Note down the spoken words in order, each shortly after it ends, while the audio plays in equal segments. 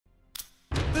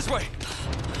This way!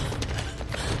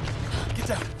 Get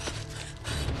down.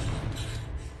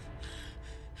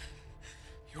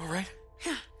 You all right?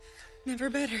 Yeah,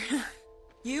 never better.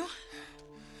 You?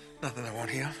 Nothing I won't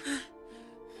heal.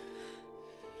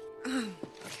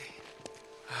 Okay.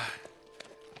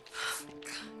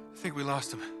 I think we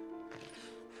lost him.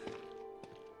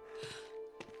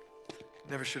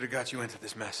 Never should have got you into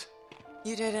this mess.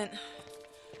 You didn't.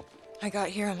 I got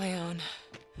here on my own.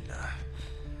 Nah.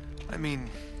 I mean,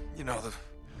 you know, the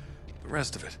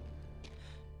rest of it.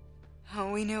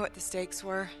 Oh, we knew what the stakes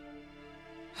were.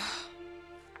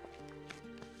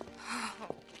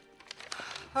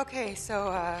 Okay,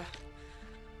 so,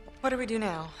 what do we do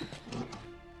now?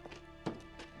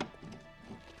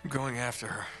 I'm going after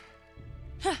her.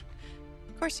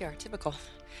 Of course you are, typical.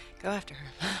 Go after her.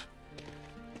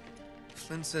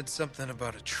 Flynn said something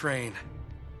about a train.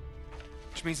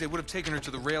 Which means they would have taken her to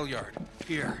the rail yard.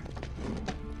 Here.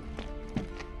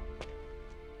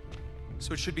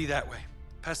 So it should be that way.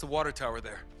 Past the water tower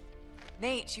there.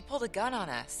 Nate, she pulled a gun on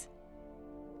us.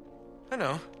 I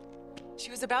know.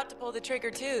 She was about to pull the trigger,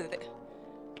 too.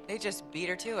 They just beat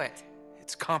her to it.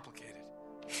 It's complicated.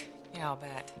 Yeah, I'll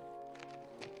bet.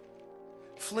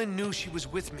 Flynn knew she was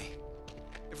with me.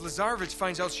 If Lazarevich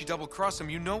finds out she double-crossed him,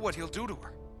 you know what he'll do to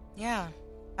her. Yeah,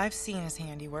 I've seen his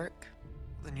handiwork.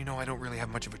 Then you know I don't really have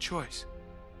much of a choice.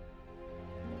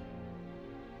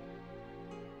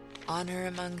 Honor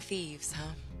among thieves,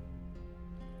 huh?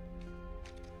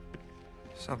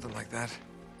 Something like that.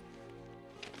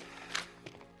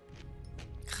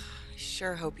 I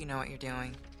sure hope you know what you're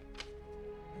doing.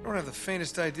 I don't have the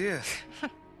faintest idea.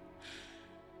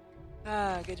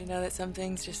 Good to know that some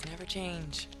things just never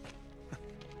change.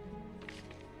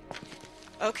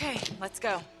 Okay, let's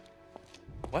go.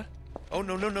 What? Oh,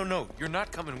 no, no, no, no. You're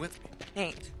not coming with me.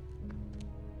 Nate,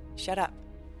 shut up,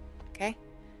 okay?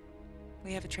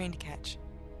 We have a train to catch.